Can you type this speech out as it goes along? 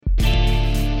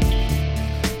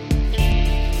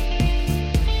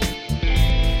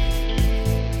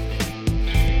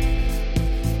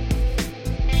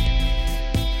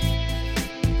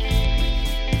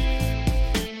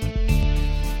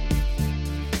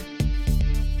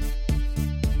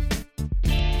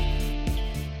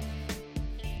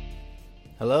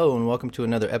Hello and welcome to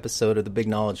another episode of the Big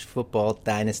Knowledge Football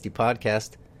Dynasty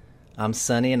Podcast. I'm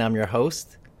Sonny and I'm your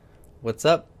host. What's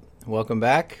up? Welcome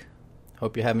back.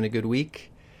 Hope you're having a good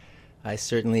week. I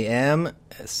certainly am.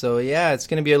 So yeah, it's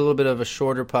going to be a little bit of a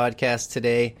shorter podcast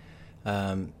today.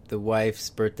 The wife's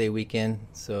birthday weekend,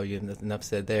 so you have enough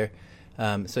said there.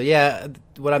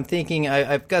 What I'm thinking,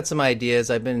 I've got some ideas.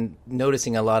 I've been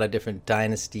noticing a lot of different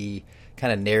dynasty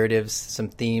kind of narratives, some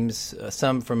themes,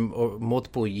 some from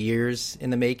multiple years in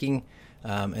the making,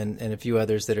 and a few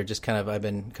others that are just kind of I've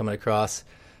been coming across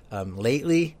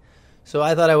lately. So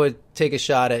I thought I would take a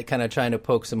shot at kind of trying to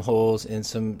poke some holes in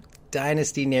some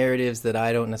dynasty narratives that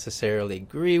I don't necessarily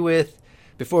agree with.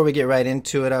 Before we get right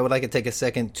into it, I would like to take a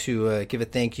second to give a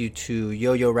thank you to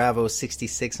Yo-Yo Ravo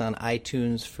 66 on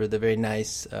iTunes for the very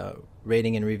nice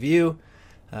rating and review.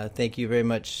 Thank you very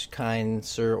much, kind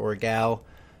sir or gal.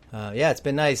 It's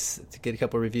been nice to get a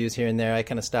couple reviews here and there. I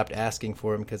kind of stopped asking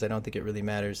for them because I don't think it really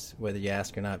matters whether you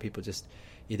ask or not. People just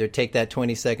either take that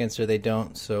 20 seconds or they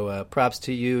don't. So props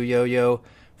to you, Yo-Yo,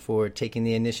 for taking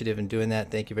the initiative and doing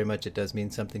that. Thank you very much. It does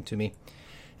mean something to me.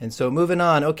 And so moving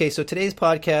on. Okay, so today's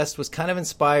podcast was kind of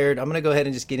inspired. I'm going to go ahead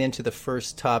and just get into the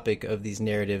first topic of these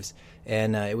narratives.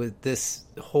 And this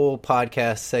whole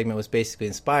podcast segment was basically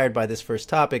inspired by this first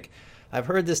topic. I've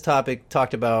heard this topic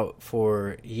talked about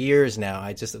for years now.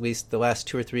 At least the last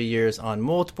 2 or 3 years on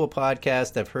multiple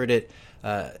podcasts. I've heard it,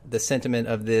 the sentiment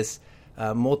of this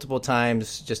multiple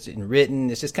times just in written.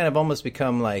 It's just kind of almost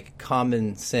become like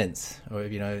common sense, or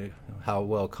how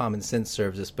well common sense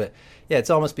serves us. But yeah, it's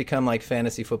almost become like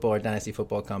fantasy football or dynasty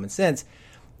football common sense.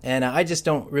 And I just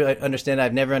don't really understand it.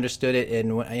 I've never understood it.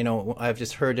 And, I've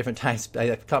just heard different times.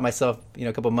 I caught myself,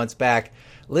 a couple months back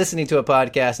listening to a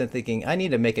podcast and thinking, I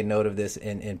need to make a note of this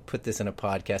and put this in a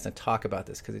podcast and talk about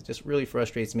this, because it just really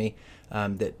frustrates me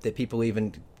that people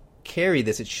even carry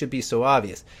this. It should be so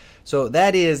obvious. So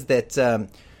that is that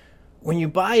when you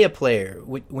buy a player,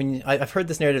 I've heard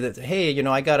this narrative that, hey,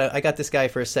 I got this guy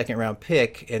for a second round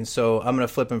pick, and so I'm going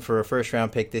to flip him for a first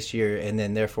round pick this year, and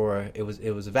then therefore it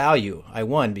was value. I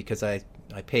won because I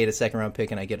paid a second round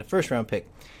pick and I get a first round pick.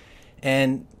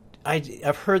 And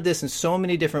I've heard this in so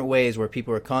many different ways where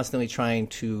people are constantly trying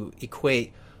to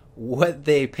equate what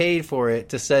they paid for it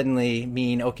to suddenly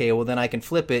mean, okay, well then I can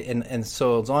flip it, and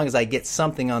so as long as I get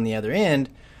something on the other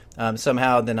end,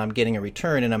 somehow then I'm getting a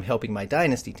return and I'm helping my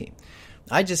dynasty team.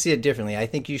 I just see it differently. I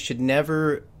think you should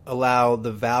never allow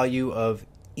the value of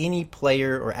any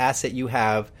player or asset you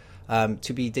have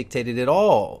to be dictated at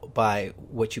all by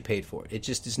what you paid for it. It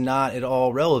just is not at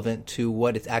all relevant to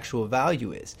what its actual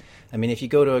value is. I mean, if you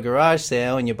go to a garage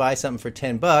sale and you buy something for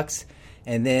 $10,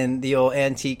 and then the old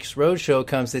Antiques Roadshow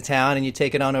comes to town and you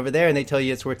take it on over there and they tell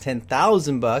you it's worth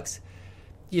 $10,000,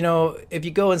 if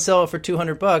you go and sell it for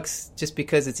 $200 just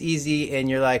because it's easy and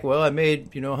you're like, well, I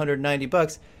made,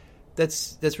 $190,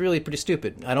 that's really pretty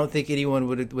stupid. I don't think anyone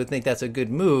would think that's a good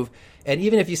move. And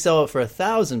even if you sell it for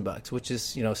 $1,000, which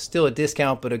is, still a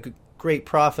discount but a great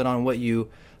profit on what you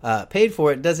paid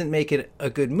for it, doesn't make it a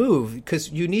good move,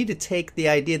 because you need to take the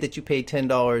idea that you paid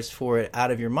 $10 for it out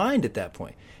of your mind at that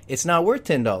point. It's not worth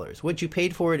 $10. What you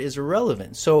paid for it is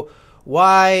irrelevant. So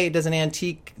why does an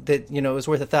antique that is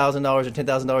worth $1,000 or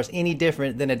 $10,000 any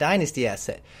different than a dynasty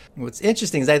asset? What's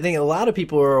interesting is I think a lot of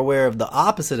people are aware of the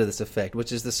opposite of this effect,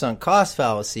 which is the sunk cost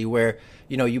fallacy, where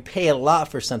you pay a lot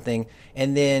for something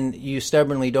and then you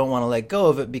stubbornly don't want to let go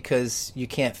of it because you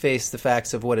can't face the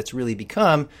facts of what it's really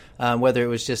become, whether it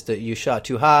was just that you shot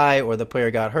too high or the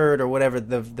player got hurt or whatever.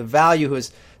 The value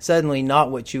is suddenly not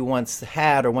what you once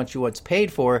had or what you once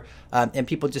paid for, and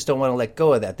people just don't want to let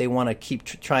go of that. They want to keep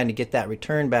trying to get that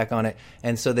return back on it,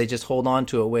 and so they just hold on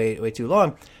to it way too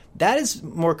long. That is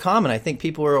more common. I think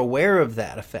people are aware of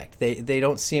that effect. They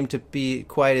don't seem to be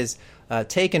quite as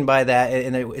taken by that,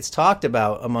 and it's talked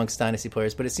about amongst dynasty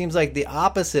players, but it seems like the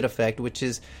opposite effect, which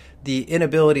is the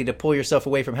inability to pull yourself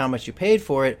away from how much you paid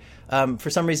for it, for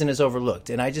some reason is overlooked.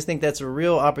 And I just think that's a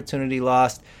real opportunity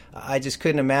lost. I just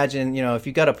couldn't imagine, if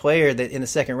you got a player that in the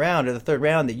second round or the third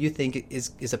round that you think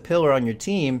is a pillar on your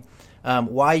team,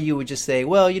 why you would just say,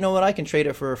 well, you know what, I can trade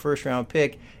it for a first round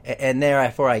pick, and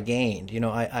therefore I gained.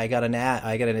 I got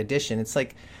an addition. It's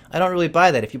like, I don't really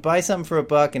buy that. If you buy something for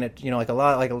 $1 and it,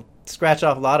 like a scratch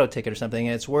off lotto ticket or something,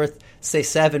 and it's worth, say,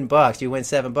 $7, you win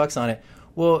 $7 on it.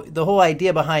 Well, the whole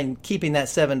idea behind keeping that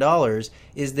 $7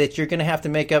 is that you're going to have to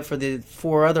make up for the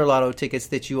 4 other lotto tickets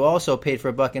that you also paid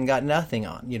for $1 and got nothing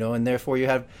on, and therefore you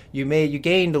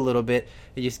gained a little bit.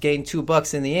 You just gained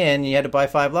 $2 in the end, and you had to buy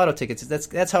 5 lotto tickets.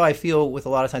 That's how I feel with a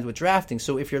lot of times with drafting.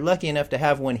 So if you're lucky enough to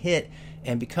have one hit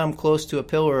and become close to a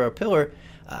pillar,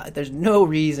 there's no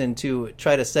reason to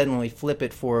try to suddenly flip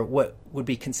it for what would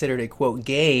be considered a, quote,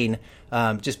 gain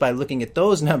just by looking at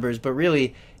those numbers. But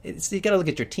really, you got to look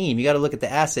at your team. You got to look at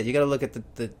the asset. You got to look at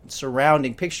the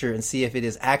surrounding picture and see if it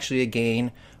is actually a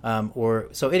gain.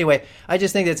 So anyway, I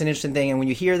just think that's an interesting thing. And when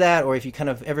you hear that, or if you kind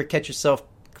of ever catch yourself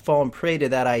falling prey to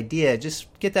that idea, just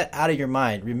get that out of your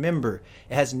mind. Remember,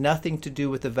 it has nothing to do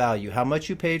with the value. How much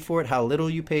you paid for it, how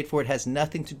little you paid for it, has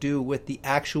nothing to do with the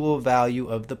actual value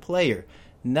of the player.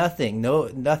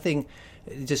 Nothing.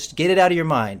 Just get it out of your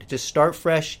mind. Just start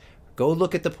fresh. Go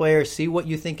look at the player, see what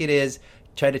you think it is.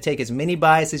 Try to take as many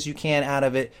bias as you can out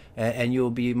of it, and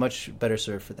you'll be much better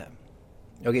served for them.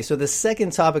 Okay, so the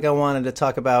second topic I wanted to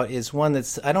talk about is one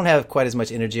I don't have quite as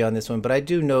much energy on this one, but I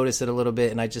do notice it a little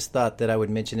bit, and I just thought that I would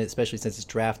mention it, especially since it's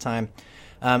draft time.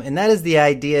 And that is the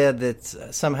idea that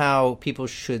somehow people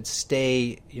should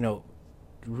stay,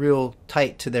 real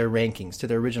tight to their rankings, to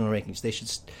their original rankings.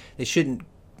 They shouldn't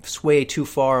sway too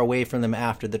far away from them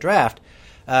after the draft.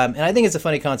 And I think it's a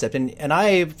funny concept. And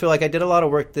I feel like I did a lot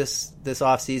of work this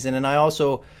off season, and I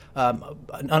also,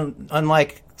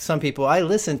 unlike some people, I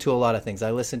listen to a lot of things. I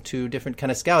listen to different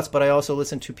kind of scouts, but I also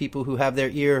listen to people who have their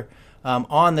ear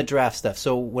on the draft stuff.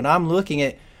 So when I'm looking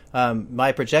at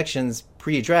my projections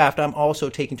pre-draft, I'm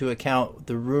also taking into account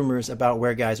the rumors about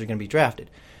where guys are going to be drafted.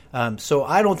 So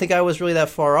I don't think I was really that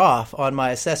far off on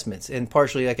my assessments. And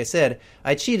partially, like I said,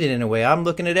 I cheated in a way. I'm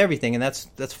looking at everything, and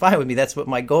that's fine with me. That's what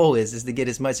my goal is to get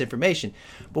as much information.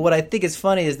 But what I think is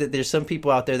funny is that there's some people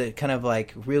out there that kind of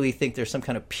like really think there's some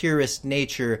kind of purist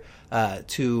nature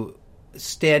to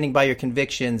standing by your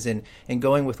convictions and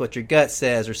going with what your gut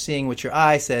says or seeing what your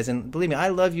eye says. And believe me, I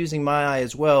love using my eye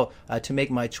as well to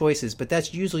make my choices, but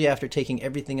that's usually after taking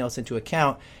everything else into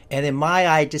account. And then my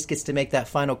eye just gets to make that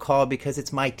final call because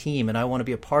it's my team and I want to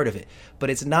be a part of it. But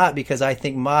it's not because I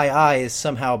think my eye is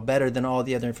somehow better than all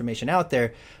the other information out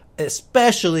there,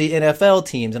 especially NFL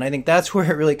teams. And I think that's where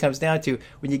it really comes down to.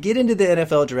 When you get into the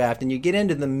NFL draft and you get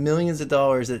into the millions of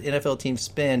dollars that NFL teams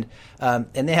spend, and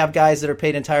they have guys that are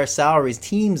paid entire salaries,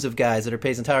 teams of guys that are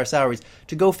paid entire salaries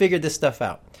to go figure this stuff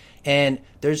out. And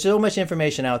there's so much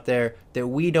information out there that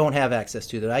we don't have access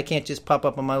to, that I can't just pop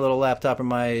up on my little laptop or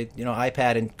my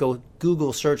iPad and go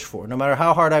Google search for. No matter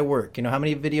how hard I work, how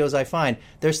many videos I find,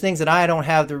 there's things that I don't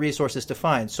have the resources to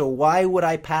find. So why would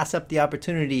I pass up the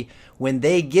opportunity when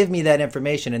they give me that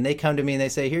information and they come to me and they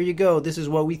say, here you go, this is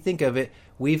what we think of it.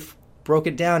 We've broke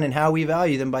it down in how we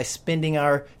value them by spending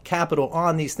our capital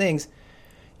on these things.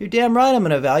 You're damn right I'm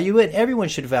going to value it. Everyone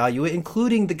should value it,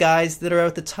 including the guys that are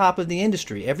at the top of the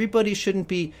industry. Everybody shouldn't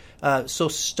be so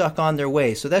stuck on their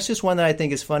way. So that's just one that I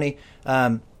think is funny.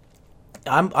 I'm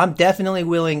definitely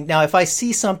willing. Now, if I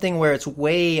see something where it's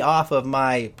way off of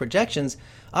my projections,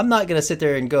 I'm not going to sit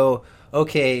there and go,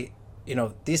 okay,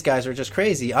 these guys are just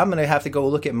crazy. I'm going to have to go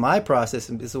look at my process.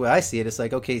 And this is the way I see it. It's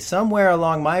like, okay, somewhere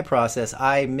along my process,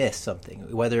 I missed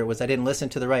something. Whether it was I didn't listen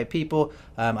to the right people,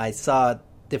 I saw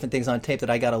different things on tape that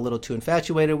I got a little too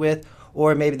infatuated with,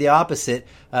 or maybe the opposite.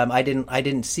 I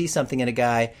didn't see something in a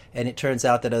guy, and it turns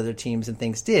out that other teams and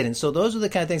things did. And so those are the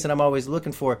kind of things that I'm always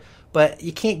looking for. But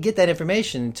you can't get that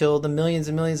information until the millions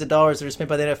and millions of dollars that are spent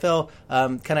by the NFL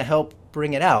kind of help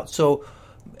bring it out. So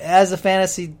as a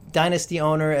fantasy dynasty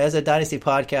owner, as a dynasty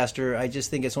podcaster, I just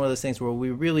think it's one of those things where we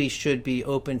really should be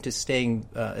open to staying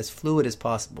as fluid as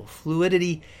possible.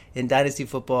 Fluidity in dynasty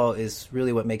football is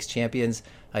really what makes champions.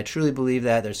 I truly believe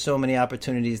that. There's so many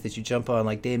opportunities that you jump on,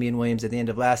 like Damian Williams at the end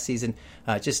of last season,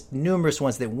 just numerous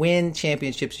ones that win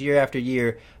championships year after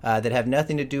year that have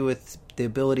nothing to do with the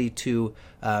ability to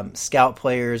scout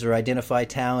players or identify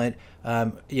talent.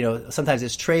 Sometimes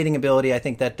it's trading ability. I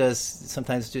think that does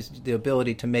sometimes just the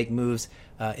ability to make moves,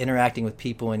 interacting with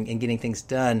people and getting things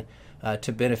done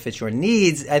to benefit your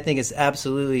needs. I think is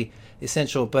absolutely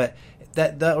essential, but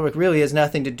that really has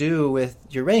nothing to do with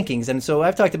your rankings. And so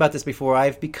I've talked about this before.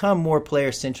 I've become more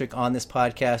player-centric on this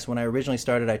podcast. When I originally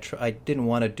started, I didn't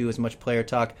want to do as much player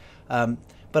talk.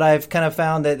 But I've kind of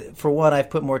found that, for one, I've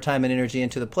put more time and energy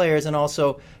into the players, and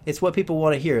also it's what people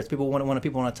want to hear. It's people want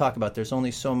to talk about. There's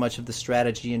only so much of the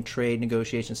strategy and trade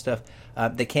negotiation stuff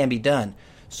that can be done.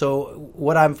 So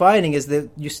what I'm finding is that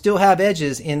you still have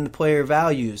edges in the player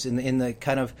values, in the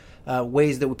kind of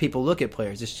ways that people look at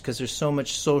players. It's because there's so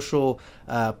much social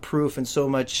proof and so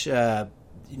much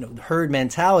herd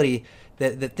mentality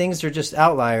that things are just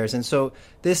outliers. And so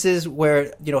this is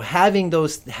where having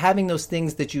those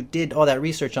things that you did all that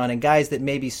research on, and guys that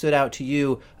maybe stood out to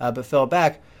you but fell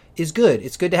back, is good.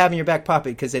 It's good to have in your back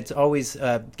pocket because it's always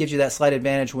gives you that slight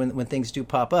advantage when things do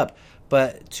pop up.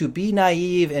 But to be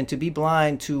naive and to be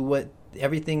blind to what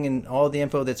everything and all the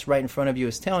info that's right in front of you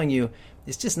is telling you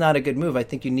it's just not a good move. I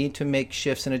think you need to make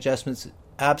shifts and adjustments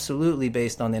absolutely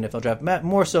based on the NFL draft,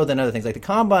 more so than other things. Like the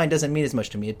combine doesn't mean as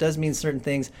much to me. It does mean certain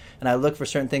things, and I look for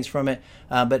certain things from it,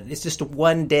 but it's just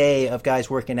one day of guys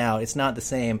working out. It's not the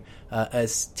same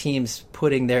as teams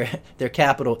putting their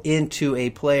capital into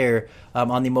a player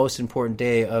on the most important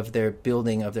day of their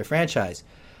building of their franchise.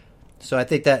 So I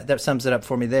think that sums it up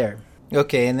for me there.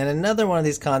 Okay, and then another one of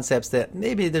these concepts that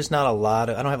maybe there's not a lot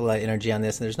of, I don't have a lot of energy on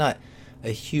this, and there's not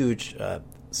a huge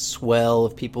swell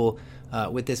of people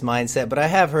with this mindset, but I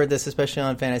have heard this, especially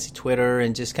on fantasy Twitter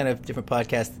and just kind of different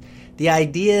podcasts. The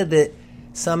idea that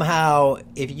somehow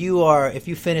if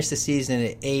you finish the season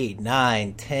at 8,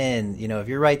 9, 10, if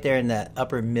you're right there in that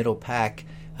upper middle pack,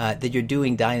 that you're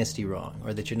doing dynasty wrong,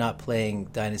 or that you're not playing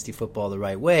dynasty football the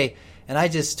right way. And I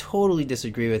just totally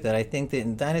disagree with that. I think that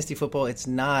in dynasty football, it's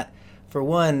not. For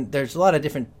one, there's a lot of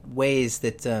different ways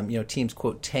that teams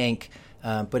quote tank.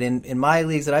 But in my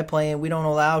leagues that I play in, we don't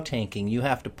allow tanking. You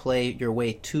have to play your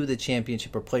way to the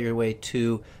championship or play your way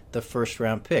to the first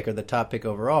round pick or the top pick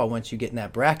overall once you get in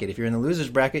that bracket. If you're in the losers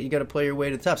bracket, you got to play your way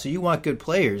to the top. So you want good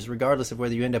players regardless of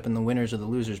whether you end up in the winners or the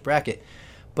losers bracket.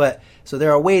 But so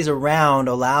there are ways around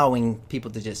allowing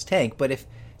people to just tank. But if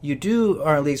you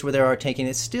are in leagues where there are tanking,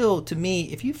 it's still, to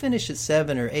me, if you finish at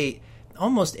 7 or 8,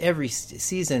 almost every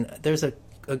season there's a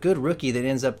good rookie that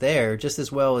ends up there just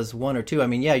as well as 1 or 2. I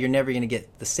mean, yeah, you're never going to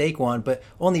get the Saquon, but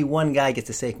only one guy gets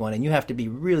the Saquon, and you have to be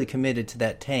really committed to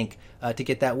that tank to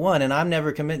get that one, and I'm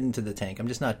never committing to the tank. I'm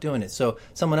just not doing it. So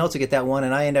someone else will get that one,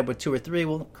 and I end up with 2 or 3.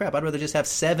 Well, crap, I'd rather just have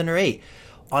 7 or 8.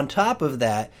 On top of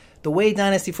that, the way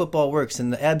dynasty football works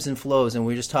and the ebbs and flows, and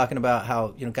we're just talking about how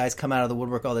guys come out of the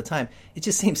woodwork all the time, it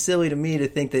just seems silly to me to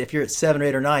think that if you're at 7 or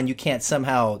 8 or 9, you can't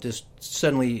somehow just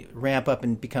suddenly ramp up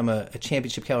and become a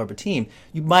championship caliber team.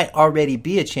 You might already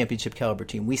be a championship caliber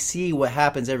team. We see what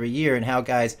happens every year and how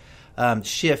guys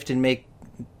shift and make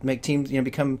teams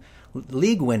become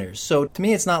league winners. So to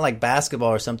me, it's not like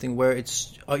basketball or something where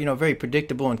it's very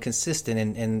predictable and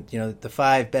consistent, and the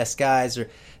 5 best guys, or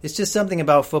it's just something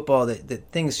about football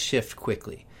that things shift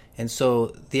quickly. And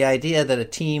so the idea that a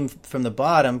team from the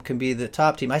bottom can be the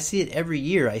top team, I see it every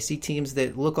year. I see teams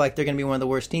that look like they're going to be one of the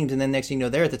worst teams, and then next thing you know,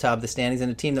 they're at the top of the standings, and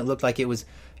a team that looked like it was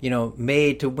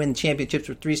made to win championships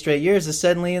for 3 straight years is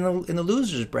suddenly in the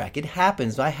losers bracket. It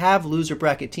happens. I have loser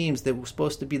bracket teams that were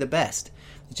supposed to be the best.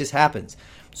 It just happens.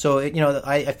 So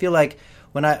I feel like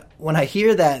when I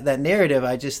hear that narrative,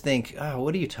 I just think, oh,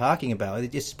 what are you talking about?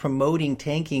 It's just promoting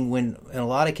tanking when in a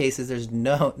lot of cases there's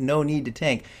no need to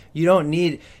tank. You don't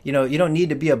need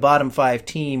to be a bottom 5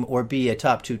 team or be a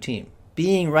top 2 team.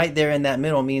 Being right there in that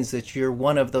middle means that you're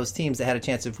one of those teams that had a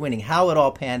chance of winning. How it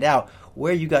all panned out,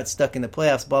 where you got stuck in the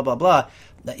playoffs, blah blah blah.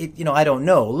 I don't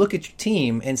know. Look at your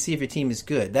team and see if your team is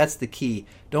good. That's the key.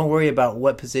 Don't worry about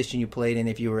what position you played in.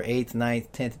 If you were 8th, 9th,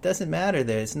 10th, it doesn't matter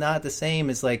there. It's not the same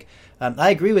as I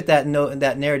agree with that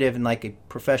narrative in like a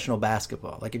professional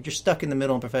basketball. Like if you're stuck in the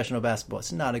middle in professional basketball,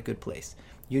 it's not a good place.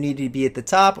 You need to be at the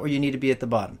top or you need to be at the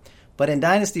bottom. But in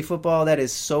dynasty football, that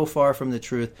is so far from the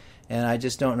truth, and I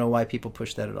just don't know why people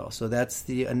push that at all. So that's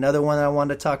another one that I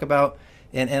wanted to talk about.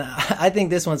 And I think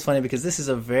this one's funny because this is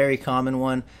a very common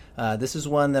one. This is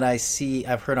one that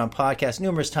I've heard on podcasts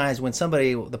numerous times when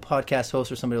the podcast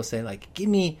host or somebody will say, like, give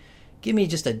me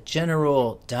just a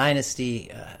general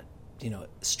dynasty,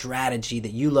 strategy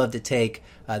that you love to take,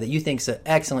 that you think is an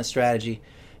excellent strategy.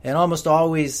 And almost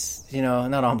always,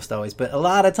 not almost always, but a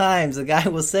lot of times the guy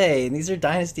will say, and these are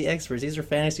dynasty experts, these are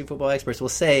fantasy football experts, will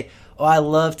say, oh, I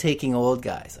love taking old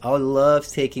guys. I love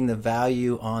taking the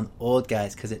value on old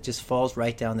guys because it just falls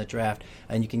right down the draft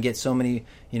and you can get so many,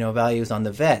 values on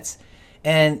the vets.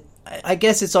 And I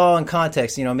guess it's all in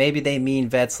context. Maybe they mean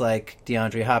vets like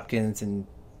DeAndre Hopkins and,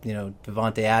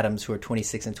 Devontae Adams who are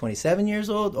 26 and 27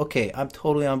 years old. Okay, I'm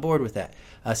totally on board with that.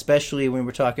 Especially when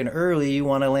we're talking early, you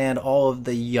want to land all of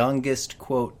the youngest,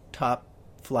 quote, top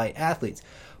flight athletes.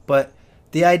 But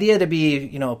the idea to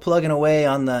be, plugging away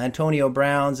on the Antonio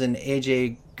Browns and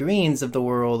AJ Greens of the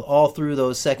world all through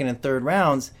those 2nd and 3rd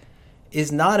rounds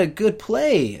is not a good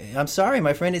play. I'm sorry,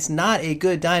 my friend. It's not a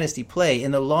good dynasty play. In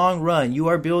the long run, you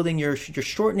are you're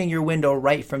shortening your window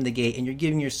right from the gate, and you're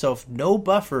giving yourself no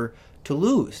buffer to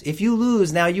lose. If you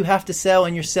lose, now you have to sell,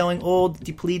 and you're selling old,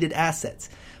 depleted assets.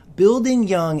 Building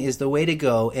young is the way to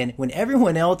go, and when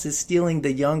everyone else is stealing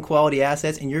the young quality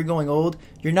assets and you're going old,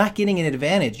 you're not getting an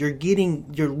advantage.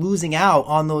 You're losing out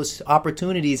on those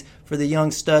opportunities for the young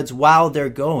studs while they're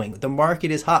going. The market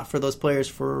is hot for those players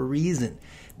for a reason.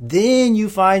 Then you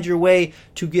find your way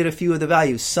to get a few of the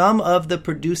value. Some of the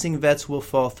producing vets will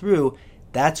fall through.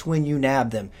 That's when you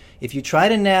nab them. If you try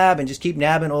to nab and just keep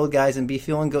nabbing old guys and be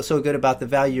feeling so good about the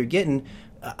value you're getting,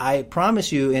 I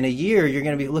promise you, in a year, you're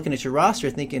going to be looking at your roster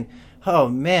thinking, oh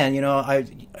man,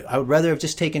 I would rather have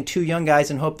just taken 2 young guys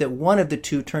and hope that one of the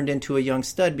 2 turned into a young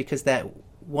stud, because that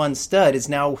one stud is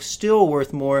now still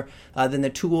worth more than the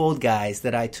 2 old guys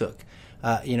that I took.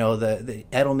 The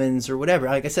Edelmans or whatever.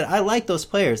 Like I said, I like those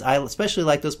players. I especially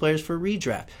like those players for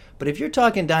redraft. But if you're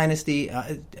talking Dynasty,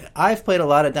 I've played a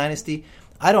lot of Dynasty.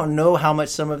 I don't know how much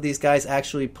some of these guys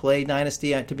actually play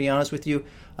Dynasty, to be honest with you.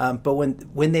 But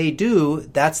when they do,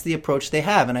 that's the approach they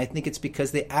have. And I think it's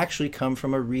because they actually come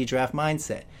from a redraft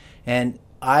mindset. And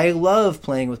I love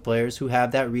playing with players who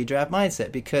have that redraft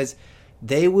mindset, because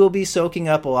they will be soaking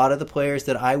up a lot of the players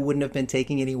that I wouldn't have been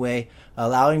taking anyway,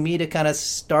 allowing me to kind of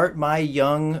start my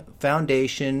young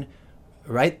foundation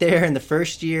right there in the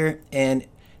first year. And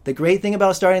the great thing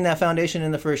about starting that foundation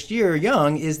in the first year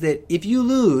young is that if you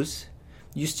lose,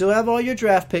 you still have all your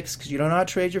draft picks, because you do not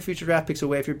trade your future draft picks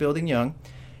away if you're building young.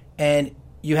 And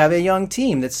you have a young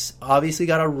team that's obviously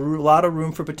got a lot of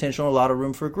room for potential, a lot of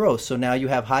room for growth. So now you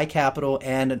have high capital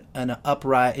and an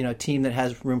upright, team that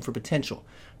has room for potential,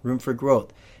 room for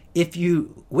growth. If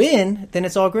you win, then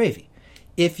it's all gravy.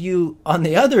 If you, on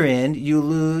the other end, you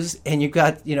lose and you've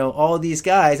got, all these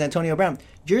guys, Antonio Brown,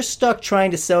 you're stuck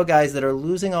trying to sell guys that are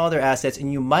losing all their assets,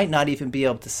 and you might not even be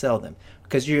able to sell them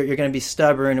because you're going to be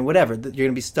stubborn and whatever. You're going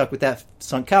to be stuck with that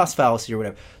sunk cost fallacy or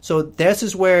whatever. So this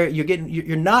is where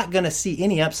you're not going to see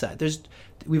any upside.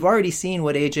 We've already seen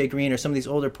what AJ Green or some of these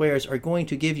older players are going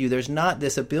to give you. There's not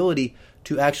this ability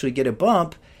to actually get a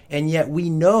bump, and yet we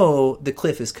know the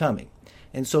cliff is coming.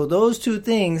 And so those 2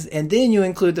 things, and then you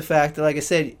include the fact that, like I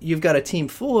said, you've got a team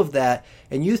full of that,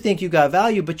 and you think you got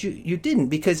value, but you didn't,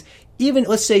 because even,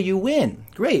 let's say you win.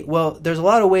 Great. Well, there's a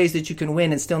lot of ways that you can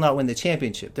win and still not win the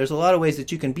championship. There's a lot of ways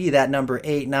that you can be that number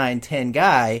 8, 9, 10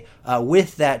 guy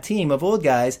with that team of old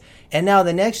guys, and now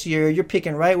the next year you're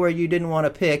picking right where you didn't want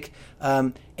to pick,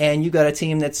 and you got a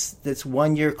team that's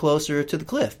 1 year closer to the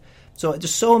cliff. So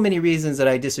just so many reasons that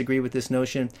I disagree with this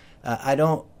notion. I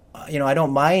don't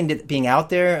mind it being out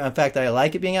there. In fact, I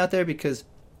like it being out there because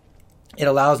it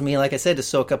allows me, like I said, to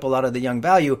soak up a lot of the young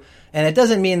value. And it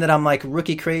doesn't mean that I'm like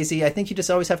rookie crazy. I think you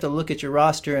just always have to look at your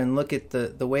roster and look at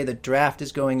the way the draft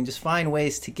is going and just find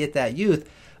ways to get that youth.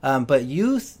 But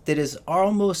youth that is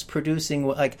almost producing,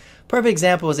 like, perfect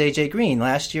example is AJ Green.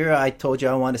 Last year, I told you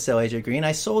I wanted to sell AJ Green.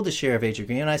 I sold a share of AJ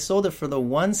Green, and I sold it for the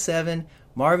 1.7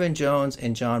 Marvin Jones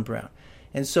and John Brown.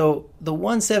 And so the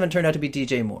 1.7 turned out to be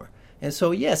DJ Moore. And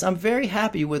so, yes, I'm very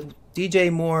happy with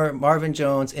DJ Moore, Marvin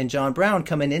Jones, and John Brown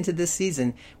coming into this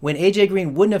season when AJ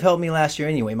Green wouldn't have helped me last year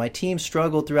anyway. My team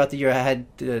struggled throughout the year. I had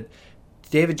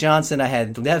David Johnson, I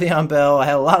had Le'Veon Bell, I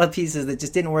had a lot of pieces that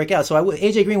just didn't work out. So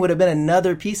AJ Green would have been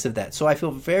another piece of that. So I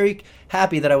feel very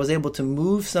happy that I was able to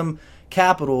move some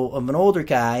capital of an older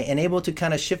guy and able to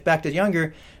kind of shift back to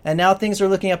younger. And now things are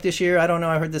looking up this year. I don't know.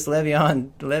 I heard this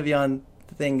Le'Veon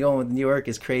thing going with New York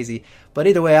is crazy. But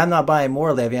either way, I'm not buying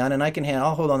more Le'Veon, and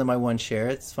I'll hold on to my 1 share.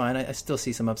 It's fine. I still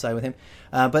see some upside with him.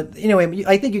 But anyway,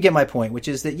 I think you get my point, which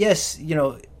is that, yes,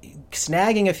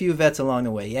 snagging a few vets along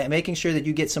the way, making sure that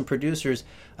you get some producers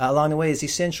along the way is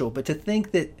essential. But to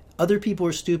think that other people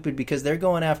are stupid because they're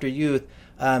going after youth,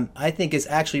 I think is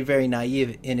actually very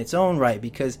naive in its own right,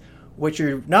 because what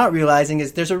you're not realizing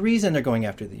is there's a reason they're going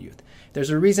after the youth. There's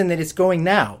a reason that it's going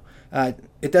now.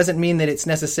 It doesn't mean that it's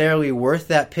necessarily worth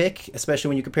that pick, especially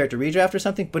when you compare it to redraft or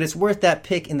something, but it's worth that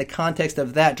pick in the context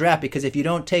of that draft, because if you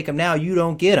don't take them now, you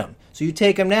don't get them. So you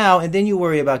take them now, and then you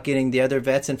worry about getting the other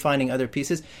vets and finding other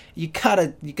pieces. You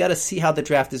gotta see how the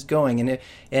draft is going,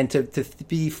 and to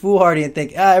be foolhardy and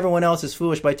think everyone else is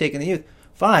foolish by taking the youth.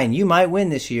 Fine, you might win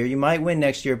this year, you might win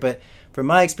next year, but from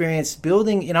my experience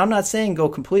building, I'm not saying go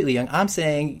completely young. I'm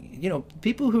saying,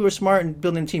 people who are smart in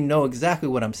building a team know exactly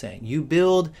what I'm saying. You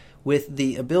build with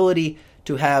the ability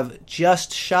to have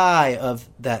just shy of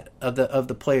that of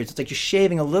the players. It's like you're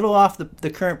shaving a little off the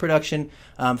current production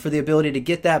for the ability to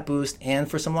get that boost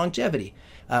and for some longevity.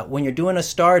 When you're doing a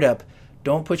startup,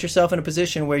 don't put yourself in a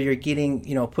position where you're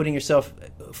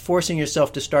forcing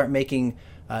yourself to start making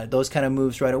those kind of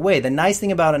moves right away. The nice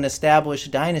thing about an established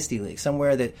dynasty league,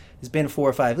 somewhere that has been 4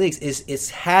 or 5 leagues, is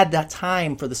it's had that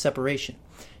time for the separation.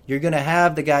 You're going to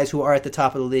have the guys who are at the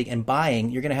top of the league and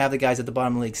buying. You're going to have the guys at the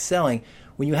bottom of the league selling.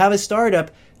 When you have a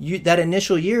startup, that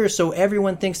initial year or so,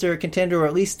 everyone thinks they're a contender, or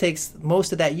at least takes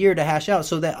most of that year to hash out.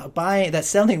 So that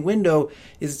selling window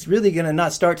is really going to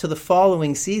not start till the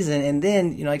following season. And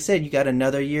then, like I said, you got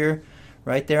another year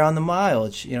right there on the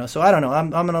mileage. So I don't know. I'm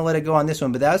going to let it go on this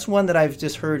one, but that's one that I've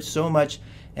just heard so much.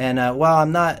 And while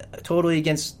I'm not totally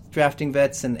against drafting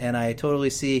vets, and I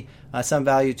totally see some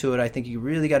value to it, I think you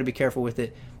really got to be careful with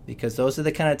it. because those are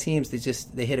the kind of teams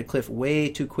they hit a cliff way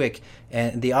too quick.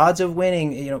 And the odds of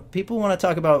winning, people want to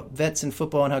talk about vets in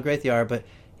football and how great they are, but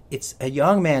it's a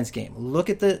young man's game. Look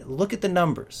at the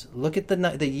numbers. Look at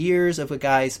the years of a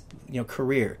guy's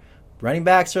career. Running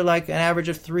backs are like an average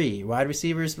of 3. Wide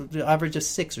receivers average of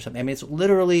 6 or something. I mean,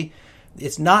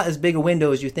 it's not as big a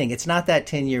window as you think. It's not that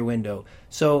 10-year window.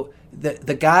 So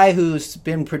the guy who's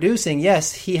been producing,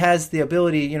 yes, he has the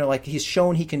ability, like he's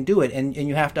shown he can do it, and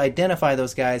you have to identify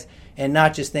those guys and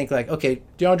not just think like, okay,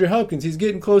 DeAndre Hopkins, he's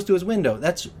getting close to his window.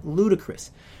 That's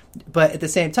ludicrous. But at the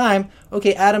same time,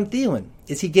 okay, Adam Thielen,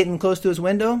 is he getting close to his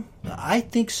window? I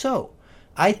think so.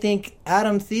 I think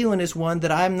Adam Thielen is one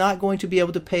that I'm not going to be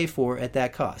able to pay for at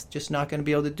that cost. Just not going to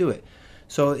be able to do it.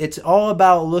 So it's all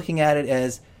about looking at it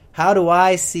as, how do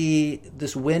I see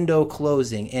this window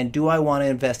closing, and do I want to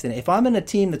invest in it? If I'm in a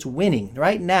team that's winning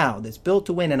right now, that's built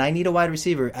to win, and I need a wide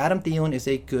receiver, Adam Thielen is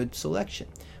a good selection.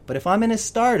 But if I'm in a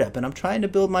startup and I'm trying to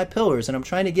build my pillars and I'm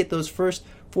trying to get those first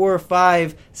 4 or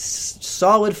 5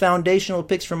 solid foundational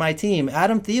picks for my team,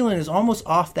 Adam Thielen is almost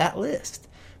off that list.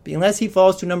 Unless he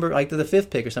falls to the 5th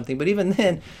pick or something. But even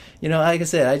then, like I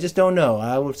said, I just don't know.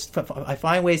 I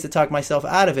find ways to talk myself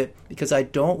out of it because I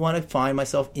don't want to find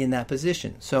myself in that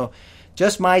position. So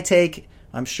just my take.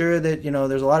 I'm sure that,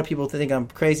 there's a lot of people that think I'm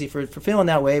crazy for feeling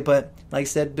that way. But like I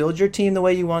said, build your team the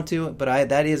way you want to. But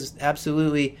that is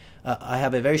absolutely, I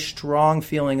have a very strong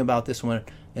feeling about this one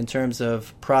in terms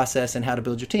of process and how to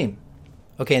build your team.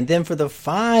 Okay, and then for the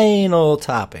final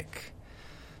topic,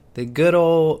 the good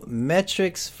old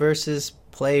metrics versus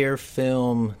player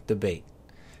film debate.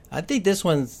 I think this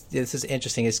is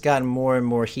interesting. It's gotten more and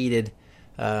more heated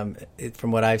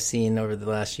from what I've seen over the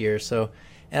last year or so.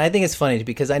 And I think it's funny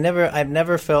because I've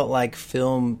never felt like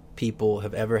film people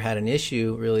have ever had an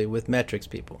issue really with metrics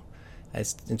people.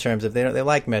 In terms of they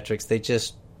like metrics, they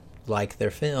just like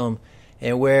their film.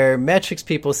 And where metrics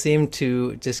people seem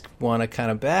to just want to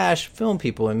kind of bash film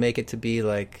people and make it to be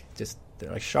like just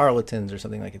they're like charlatans or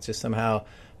something, like it's just somehow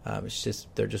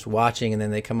they're just watching and then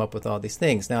they come up with all these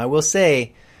things. Now I will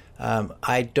say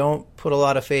I don't put a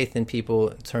lot of faith in people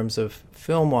in terms of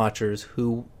film watchers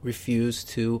who refuse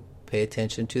to pay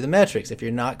attention to the metrics. If you're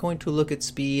not going to look at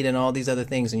speed and all these other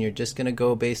things and you're just going to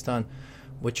go based on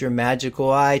what your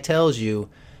magical eye tells you,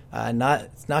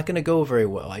 it's not going to go very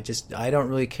well. I don't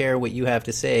really care what you have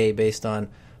to say based on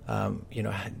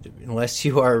unless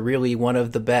you are really one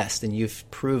of the best and you've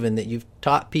proven that you've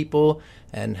taught people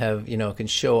and have, can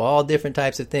show all different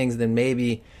types of things, then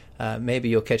maybe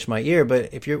you'll catch my ear.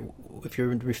 But if you're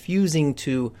refusing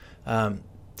to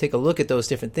take a look at those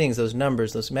different things, those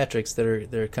numbers, those metrics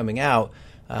that are coming out,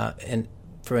 and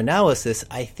for analysis,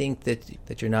 I think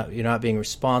that you're not being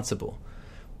responsible.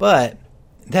 But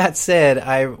that said,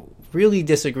 I really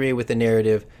disagree with the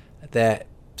narrative that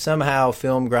somehow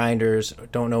film grinders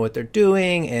don't know what they're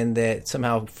doing and that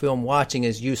somehow film watching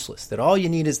is useless, that all you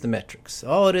need is the metrics.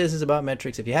 All it is about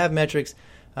metrics. If you have metrics,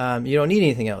 you don't need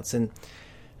anything else. And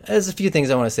there's a few things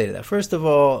I want to say to that. First of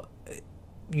all,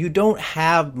 you don't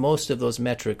have most of those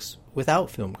metrics without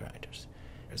film grinders.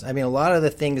 I mean, a lot of the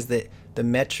things that the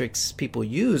metrics people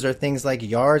use are things like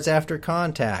yards after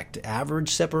contact, average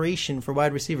separation for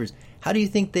wide receivers. How do you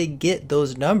think they get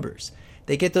those numbers?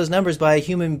 They get those numbers by a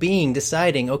human being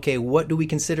deciding, okay, what do we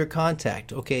consider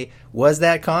contact? Okay, was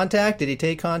that contact? Did he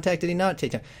take contact? Did he not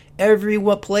take contact? Every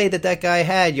play that guy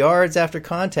had, yards after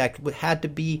contact, had to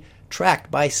be tracked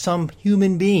by some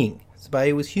human being.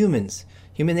 It was humans.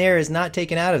 Human error is not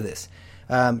taken out of this.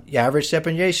 Average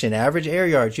separation, average air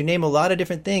yards, you name a lot of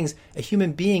different things. A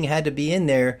human being had to be in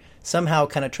there somehow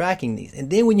kind of tracking these. And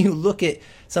then when you look at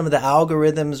some of the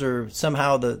algorithms or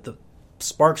somehow the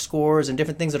Spark scores and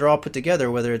different things that are all put together,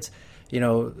 whether it's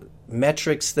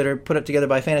metrics that are put up together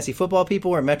by fantasy football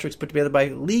people or metrics put together by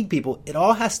league people, it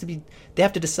all has to be, they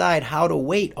have to decide how to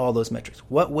weight all those metrics.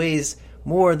 What weighs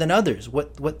more than others?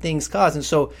 What things cause? And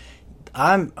so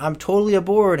I'm totally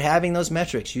aboard having those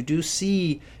metrics. You do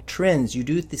see trends. You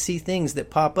do see things that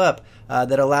pop up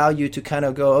that allow you to kind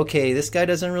of go, okay, this guy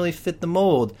doesn't really fit the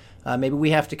mold. Maybe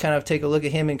we have to kind of take a look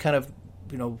at him and kind of,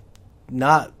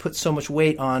 not put so much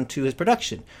weight onto his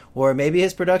production. Or maybe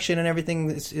his production and everything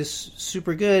is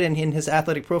super good and his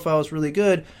athletic profile is really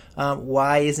good.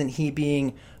 Why isn't he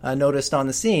being noticed on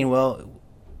the scene? Well,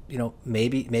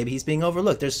 maybe he's being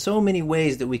overlooked. There's so many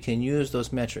ways that we can use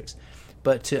those metrics.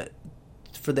 But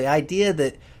for the idea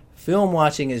that film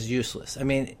watching is useless, I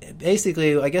mean,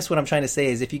 basically, I guess what I'm trying to say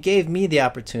is if you gave me the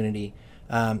opportunity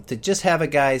to just have a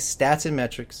guy's stats and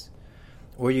metrics,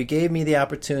 or you gave me the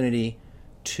opportunity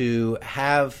to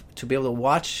be able to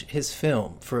watch his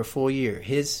film for a full year,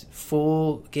 his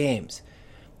full games,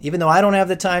 even though I don't have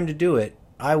the time to do it,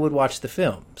 I would watch the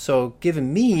film. So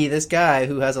given me, this guy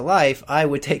who has a life, I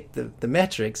would take the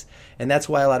metrics, and that's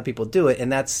why a lot of people do it.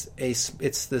 And it's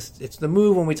the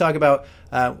move when we talk about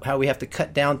how we have to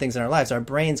cut down things in our lives. Our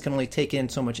brains can only take in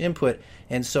so much input,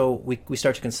 and so we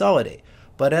start to consolidate.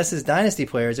 But us as dynasty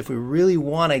players, if we really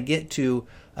want to get to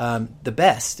the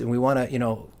best and we want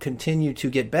to continue to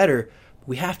get better,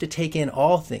 we have to take in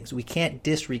all things. We can't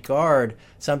disregard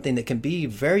something that can be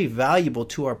very valuable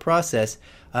to our process,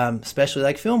 especially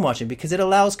like film watching, because it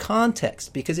allows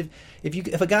context. Because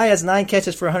if a guy has 9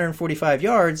 catches for 145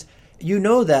 yards, you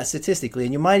know that statistically,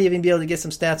 and you might even be able to get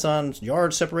some stats on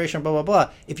yard separation, blah, blah,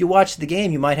 blah. If you watch the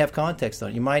game, you might have context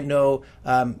on it. You might know,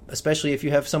 especially if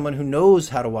you have someone who knows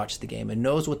how to watch the game and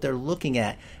knows what they're looking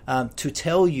at, to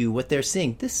tell you what they're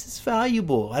seeing. This is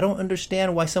valuable. I don't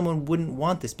understand why someone wouldn't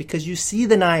want this, because you see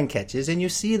the 9 catches and you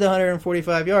see the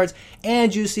 145 yards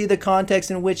and you see the context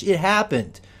in which it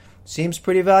happened. Seems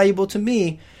pretty valuable to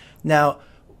me. Now,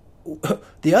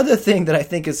 the other thing that I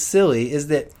think is silly is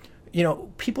that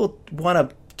people want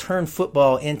to turn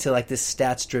football into like this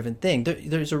stats-driven thing.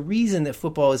 There's a reason that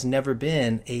football has never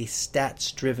been a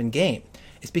stats-driven game.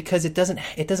 It's because it doesn't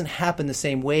happen the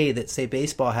same way that, say,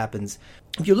 baseball happens.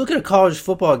 If you look at a college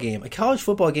football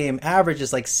game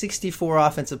averages like 64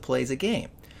 offensive plays a game.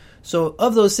 So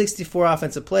of those 64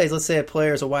 offensive plays, let's say a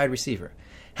player is a wide receiver.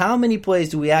 How many plays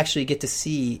do we actually get to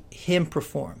see him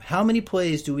perform? How many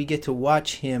plays do we get to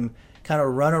watch him kind of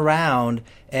run around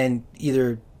and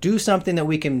either do something that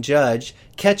we can judge,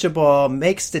 catch a ball,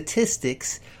 make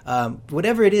statistics,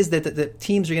 whatever it is that the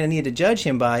teams are going to need to judge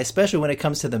him by, especially when it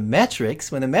comes to the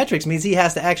metrics, when the metrics means he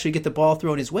has to actually get the ball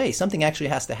thrown his way. Something actually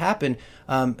has to happen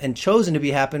and chosen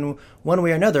to happen one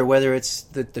way or another, whether it's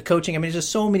the coaching. I mean, there's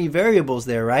just so many variables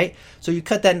there, right? So you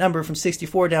cut that number from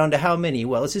 64 down to how many?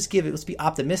 Well, let's be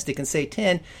optimistic and say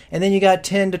 10, and then you got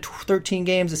 10 to 13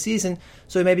 games a season,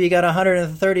 so maybe you got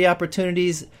 130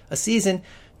 opportunities a season.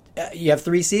 You have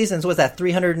 3 seasons. What's that?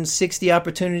 360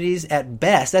 opportunities at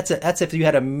best. That's if you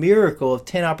had a miracle of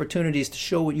 10 opportunities to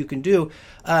show what you can do.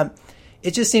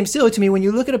 It just seems silly to me when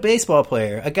you look at a baseball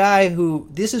player, a guy who,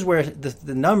 this is where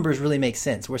the numbers really make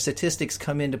sense, where statistics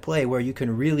come into play, where you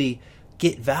can really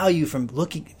get value from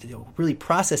looking, really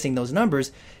processing those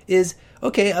numbers. Is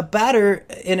okay. A batter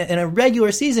in a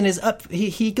regular season is up.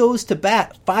 He goes to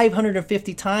bat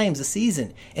 550 times a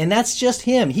season, and that's just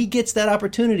him. He gets that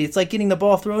opportunity. It's like getting the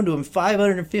ball thrown to him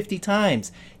 550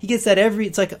 times. He gets that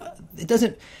it's like it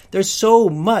doesn't. There's so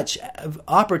much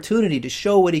opportunity to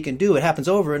show what he can do. It happens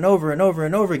over and over and over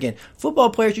and over again. Football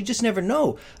players, you just never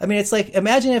know. I mean, it's like,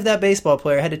 imagine if that baseball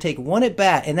player had to take one at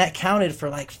bat and that counted for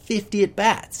like 50 at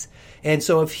bats. And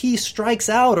so if he strikes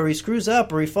out or he screws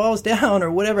up or he falls down or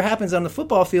whatever happens on the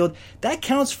football field, that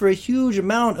counts for a huge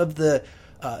amount of the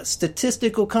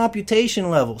statistical computation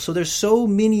level. So there's so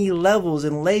many levels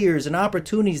and layers and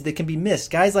opportunities that can be missed.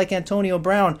 Guys like Antonio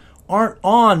Brown aren't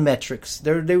on metrics.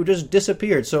 They just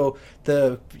disappeared. So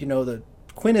the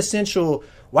quintessential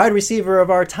wide receiver of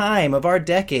our time, of our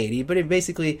decade, but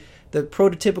basically the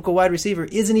prototypical wide receiver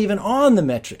isn't even on the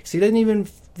metrics. He didn't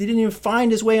even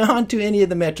find his way onto any of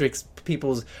the metrics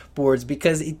people's boards,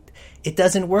 because it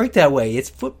doesn't work that way. It's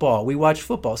football. We watch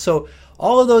football. So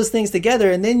all of those things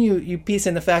together, and then you piece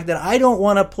in the fact that I don't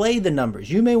want to play the numbers.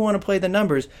 You may want to play the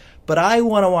numbers, but I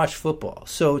want to watch football.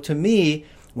 So to me,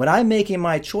 when I'm making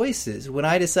my choices, when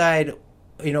I decide,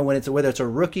 whether it's a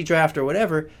rookie draft or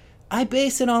whatever, I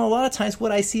base it on a lot of times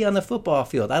what I see on the football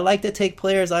field. I like to take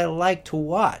players I like to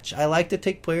watch. I like to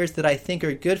take players that I think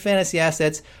are good fantasy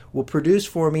assets, will produce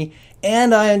for me,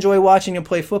 and I enjoy watching them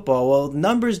play football. Well,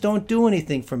 numbers don't do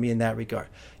anything for me in that regard.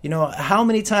 How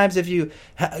many times have you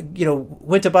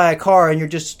went to buy a car and you're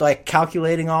just like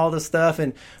calculating all the stuff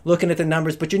and looking at the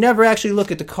numbers, but you never actually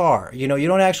look at the car. You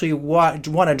don't actually want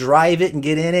to drive it and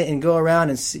get in it and go around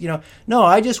and no,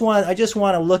 I just want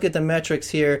to look at the metrics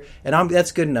here, and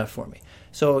that's good enough for me.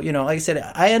 So like I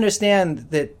said, I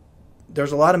understand that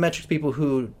there's a lot of metrics people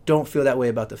who don't feel that way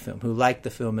about the film, who like the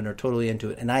film and are totally into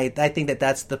it, and I think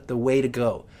that's the way to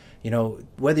go.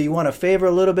 Whether you want to favor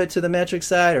a little bit to the metric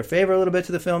side or favor a little bit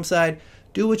to the film side,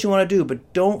 do what you want to do,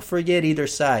 but don't forget either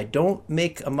side. Don't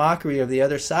make a mockery of the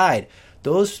other side.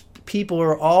 Those people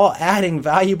are all adding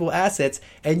valuable assets,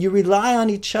 and you rely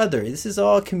on each other. This is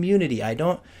all community. I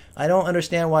don't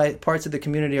understand why parts of the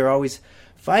community are always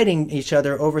fighting each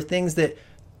other over things that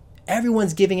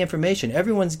everyone's giving information.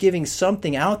 Everyone's giving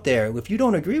something out there. If you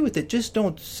don't agree with it, just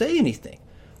don't say anything.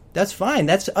 That's fine.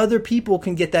 That's other people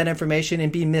can get that information and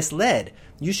be misled.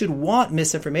 You should want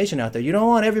misinformation out there. You don't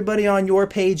want everybody on your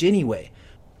page anyway.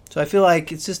 So I feel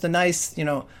like it's just a nice,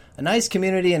 a nice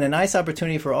community and a nice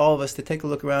opportunity for all of us to take a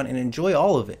look around and enjoy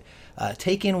all of it.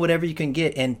 Take in whatever you can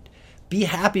get and be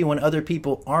happy when other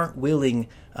people aren't willing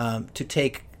to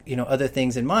take other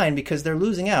things in mind, because they're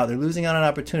losing out. They're losing out on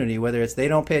opportunity, whether it's they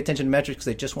don't pay attention to metrics because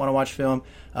they just want to watch film,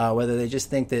 whether they just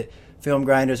think that film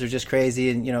grinders are just crazy,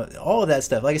 and all of that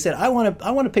stuff. Like I said, I want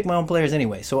to pick my own players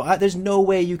anyway. So there's no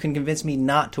way you can convince me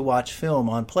not to watch film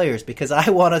on players, because I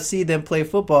want to see them play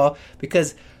football,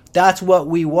 because that's what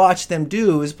we watch them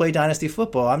do, is play Dynasty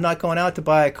football. I'm not going out to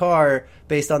buy a car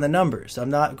based on the numbers. I'm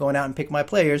not going out and pick my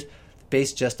players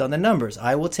based just on the numbers.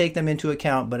 I will take them into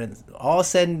account, but it's all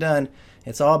said and done,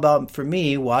 it's all about, for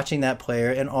me, watching that player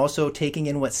and also taking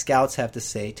in what scouts have to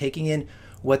say, taking in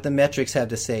what the metrics have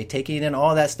to say, taking in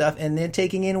all that stuff, and then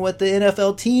taking in what the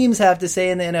NFL teams have to say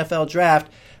in the NFL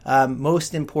draft,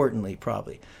 most importantly,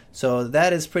 probably. So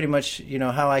that is pretty much,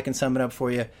 how I can sum it up for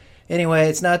you. Anyway,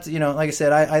 it's not, like I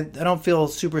said, I don't feel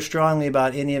super strongly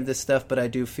about any of this stuff, but I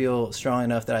do feel strong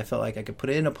enough that I felt like I could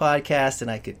put it in a podcast and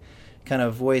I could kind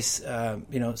of voice,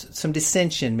 some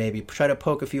dissension, maybe try to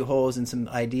poke a few holes in some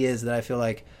ideas that I feel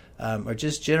like are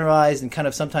just generalized and kind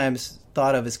of sometimes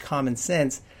thought of as common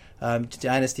sense,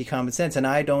 dynasty common sense, and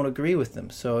I don't agree with them.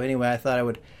 So anyway, I thought I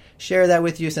would share that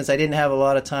with you. Since I didn't have a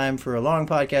lot of time for a long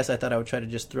podcast, I thought I would try to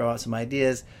just throw out some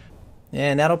ideas.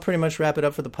 And that'll pretty much wrap it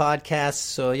up for the podcast.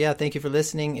 So yeah, thank you for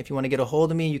listening. If you want to get a hold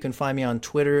of me, you can find me on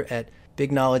Twitter at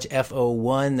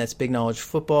BigKnowledgeFO1, that's Big Knowledge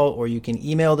Football, or you can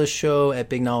email the show at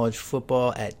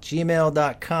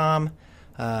bigknowledgefootball@gmail.com.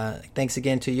 Thanks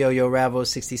again to Yo-Yo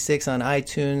Ravo66 on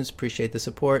iTunes. Appreciate the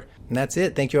support. And that's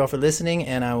it. Thank you all for listening,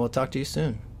 and I will talk to you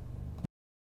soon.